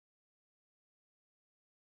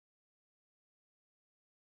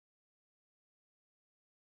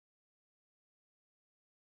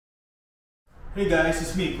Hey guys,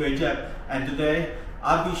 it's me, Jeff, and today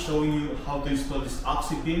I'll be showing you how to install this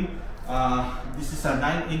Auxbeam. This is a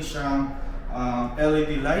 9-inch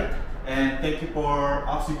LED light, and thank you for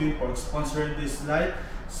Auxbeam for sponsoring this light.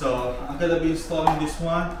 So I'm gonna be installing this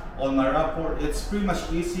one on my RAV4. It's pretty much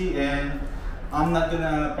easy, and I'm not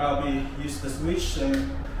gonna probably use the switch,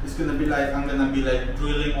 and it's gonna be like I'm gonna be like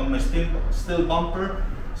drilling on my steel bumper.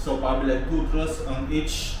 So probably like 2 drills on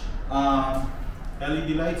each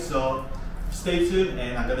LED light. So stay tuned,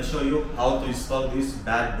 and I'm gonna show you how to install this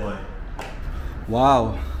bad boy.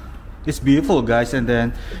 Wow, it's beautiful, guys. And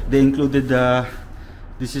then they included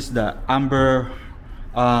this is the amber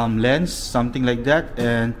lens, something like that.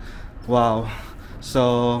 And wow,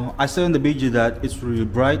 so I saw in the video that it's really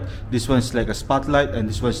bright. This one's like a spotlight, and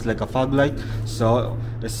this one's like a fog light, so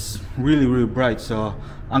it's really bright. So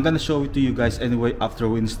I'm gonna show it to you guys anyway after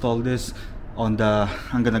we install this on the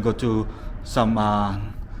I'm gonna go to some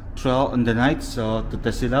trail in the night, so to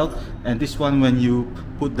test it out. And this one, when you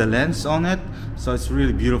put the lens on it, so it's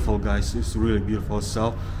really beautiful, guys. It's really beautiful.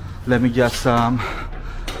 So let me just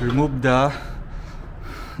remove the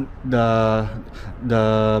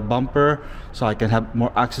bumper so I can have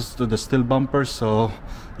more access to the steel bumper. So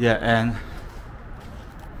yeah, and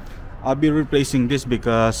I'll be replacing this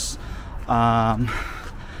because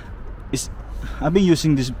I've been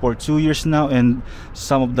using this for 2 years now, and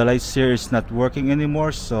some of the lights here is not working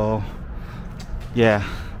anymore. So yeah,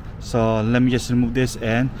 so let me just remove this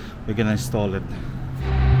and we're gonna install it.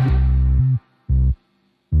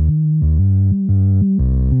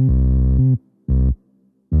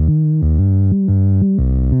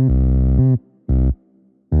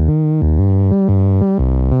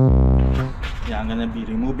 Yeah, I'm gonna be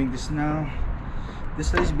removing this now.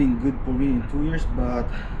 This light's been good for me in 2 years, but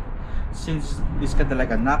since it's kind of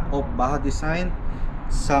like a knockoff Baja design,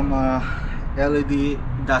 some LED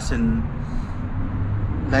doesn't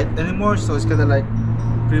light anymore, so it's kind of like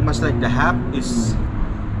pretty much like the half is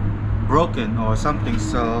broken or something.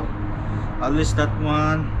 So at least that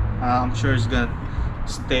one, I'm sure it's gonna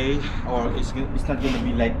stay, or it's not gonna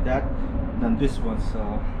be like that than this one. So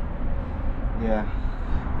yeah,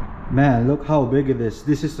 man, look how big it is.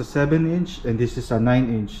 This is a 7-inch and this is a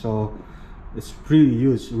 9-inch, so it's pretty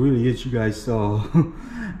huge, really huge, guys. So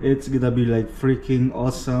it's gonna be like freaking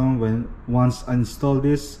awesome when once I install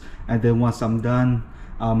this, and then once I'm done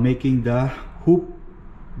making the hoop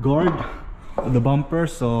guard of the bumper.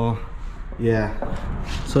 So yeah,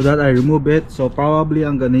 so that I remove it, so probably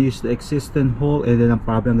I'm gonna use the existing hole, and then I'm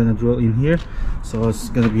gonna drill in here. So it's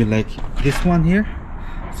gonna be like this one here.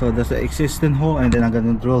 So that's the existing hole, and then I'm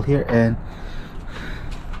gonna drill here. And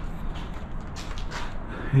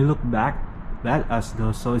you look back badass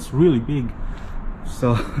though, so it's really big.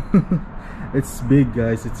 So it's big,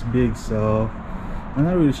 guys, it's big. So I'm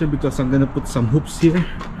not really sure because I'm gonna put some hoops here,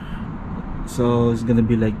 so it's gonna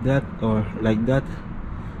be like that, or like that,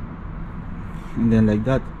 and then like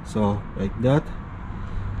that. So like that.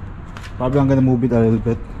 Probably I'm gonna move it a little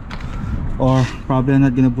bit, or probably I'm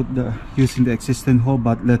not gonna put using the existing hole,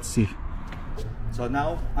 but let's see. So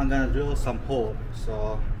now I'm gonna drill some hole,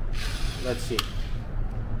 so let's see.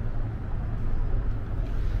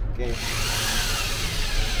 Okay.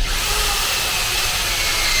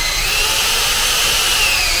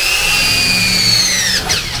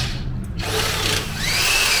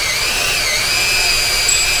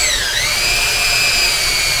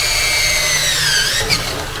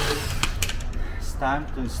 It's time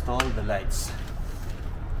to install the lights.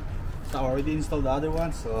 So I already installed the other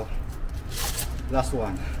one, so last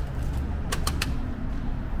one.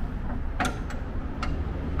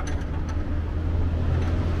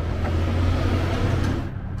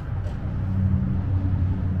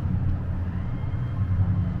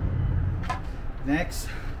 Next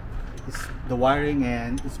is the wiring,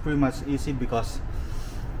 and it's pretty much easy because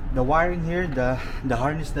the wiring here, the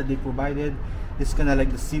harness that they provided is kind of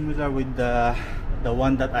like the similar with the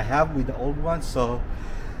one that I have with the old one. So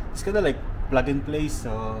it's kind of like plug and play.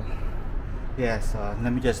 So yeah, so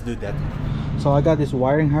let me just do that. So I got this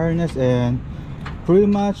wiring harness, and pretty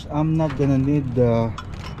much I'm not gonna need the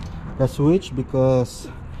switch because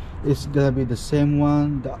it's gonna be the same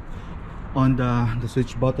one on the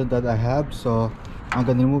switch button that I have. So I'm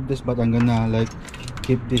gonna remove this, but I'm gonna like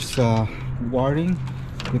keep this wiring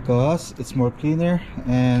because it's more cleaner,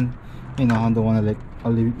 and you know, I don't want to like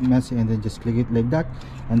leave it messy, and then just click it like that,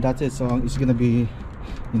 and that's it. So it's gonna be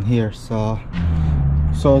in here. So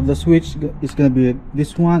the switch is gonna be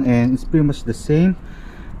this one, and it's pretty much the same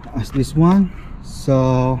as this one.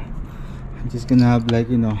 So I'm just gonna have, like,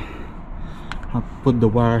 you know, I'll put the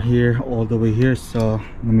wire here all the way here. So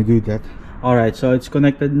let me do that. All right, so it's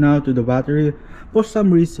connected now to the battery. For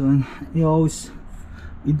some reason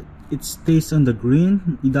it stays on the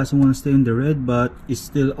green. It doesn't want to stay in the red, but it's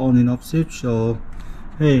still on and off switch. So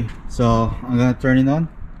hey, so I'm gonna turn it on.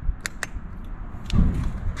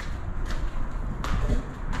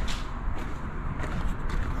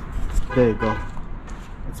 There you go.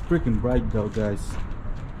 It's freaking bright though, guys.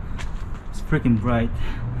 It's freaking bright.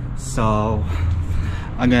 So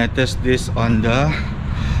I'm gonna test this on the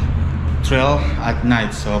trail at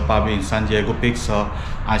night, so probably in San Diego Peak. So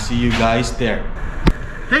I see you guys there.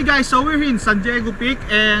 Hey guys, so we're here in San Diego Peak,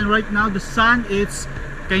 and right now the sun, it's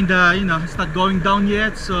kinda, you know, it's not going down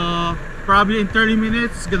yet, so probably in 30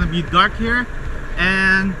 minutes it's gonna be dark here.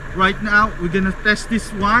 And right now we're gonna test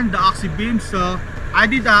this one, the Auxbeam. So I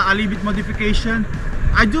did a little bit modification.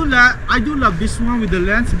 I do love this one with the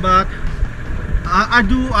lens, but I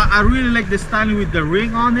really like the styling with the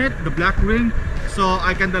ring on it, the black ring. So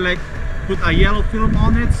I kinda like put a yellow film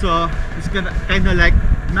on it, so it's gonna kinda like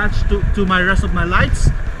match to my rest of my lights,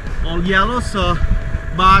 all yellow. So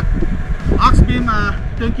but Auxbeam,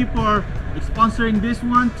 thank you for sponsoring this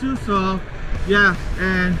one too. So yeah,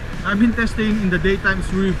 and I've been testing in the daytime,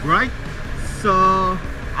 it's really bright, so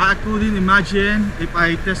I couldn't imagine if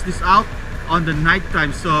I test this out on the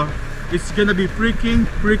nighttime. So it's gonna be freaking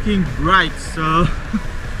bright. So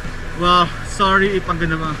well, sorry if I'm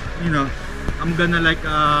gonna, you know, I'm gonna like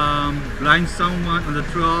blind someone on the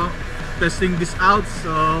trail testing this out.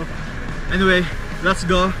 So anyway, let's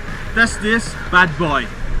go test this bad boy.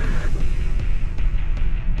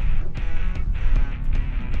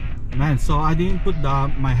 Man, so I didn't put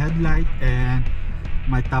my headlight and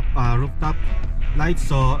my top rooftop light,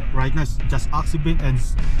 so right now it's just Auxbeam, and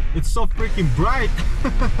it's so freaking bright.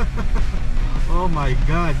 Oh my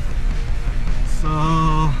god.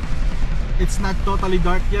 So it's not totally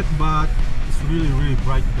dark yet, but it's really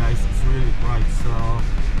bright, guys. It's really bright, so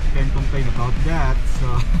can't complain about that.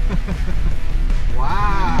 So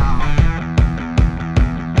wow.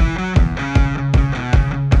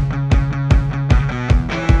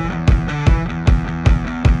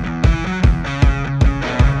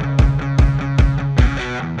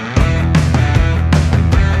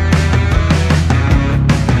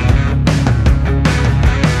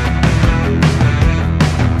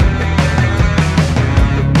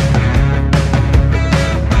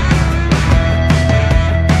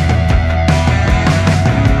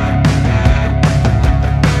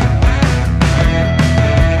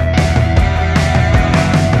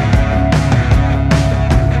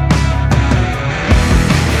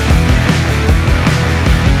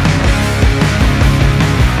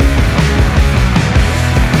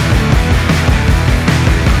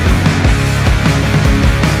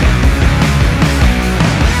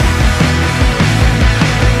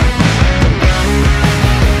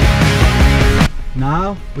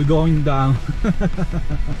 Now we're going down.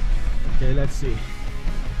 Okay, let's see.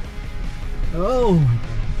 Oh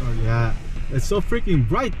yeah, it's so freaking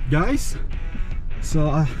bright, guys.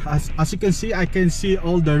 So as you can see, I can see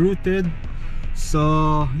all the rooted.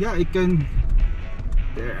 So yeah, I can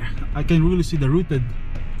really see the rooted.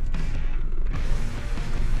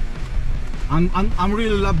 I'm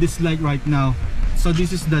really love this light right now. So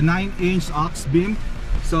this is the 9-inch Auxbeam.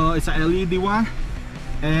 So it's a LED one,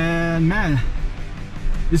 and man,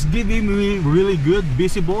 it's giving me really good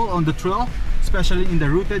visible on the trail, especially in the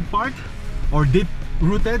rooted part or deep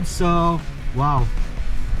rooted. So wow,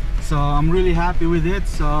 so I'm really happy with it.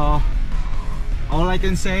 So all I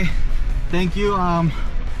can say, thank you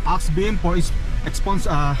Auxbeam for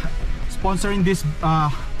sponsoring this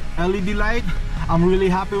LED light. I'm really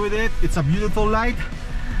happy with it. It's a beautiful light,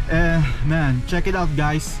 and man, check it out,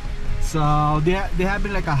 guys. So they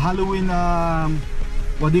having like a Halloween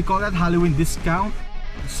what do you call that, Halloween discount.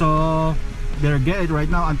 So they're get it right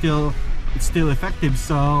now until it's still effective.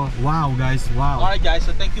 So wow, guys, wow. All right, guys,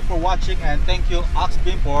 so thank you for watching, and thank you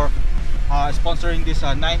Auxbeam for sponsoring this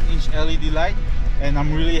 9-inch LED light, and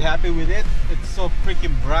I'm really happy with it. It's so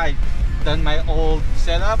freaking bright than my old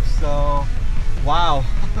setup. So wow.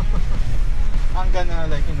 I'm gonna,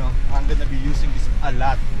 like, you know, I'm gonna be using this a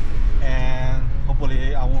lot, and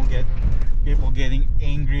hopefully I won't get people getting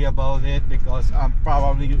angry about it, because I'm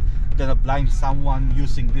probably gonna blind someone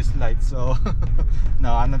using this light. So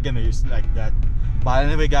no, I'm not gonna use it like that. But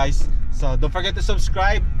anyway, guys, so don't forget to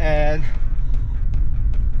subscribe, and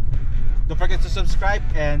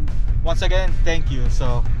once again, thank you.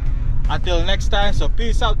 So until next time, so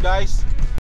peace out, guys.